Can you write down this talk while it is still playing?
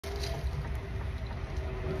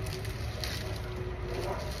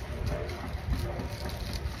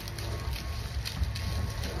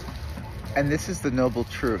And this is the noble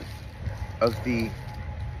truth of the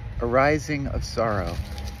arising of sorrow.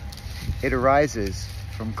 It arises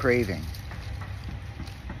from craving.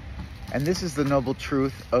 And this is the noble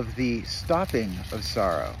truth of the stopping of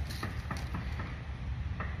sorrow.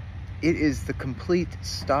 It is the complete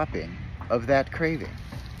stopping of that craving,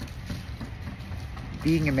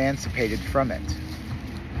 being emancipated from it.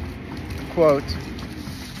 Quote,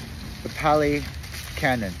 the Pali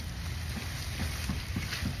Canon.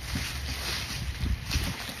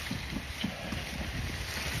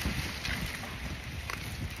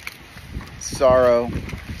 Sorrow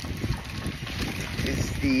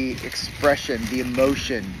is the expression, the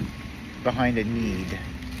emotion behind a need,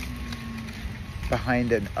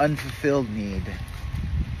 behind an unfulfilled need.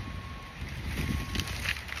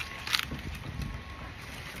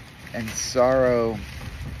 And sorrow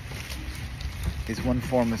is one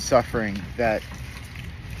form of suffering that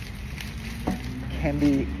can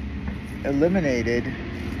be eliminated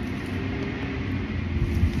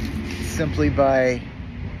simply by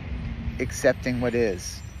accepting what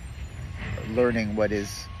is, learning what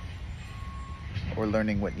is, or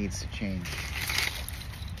learning what needs to change.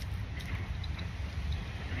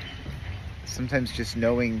 Sometimes just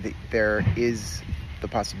knowing that there is the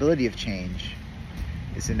possibility of change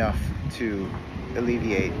is enough to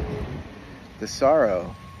alleviate the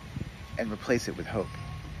sorrow and replace it with hope.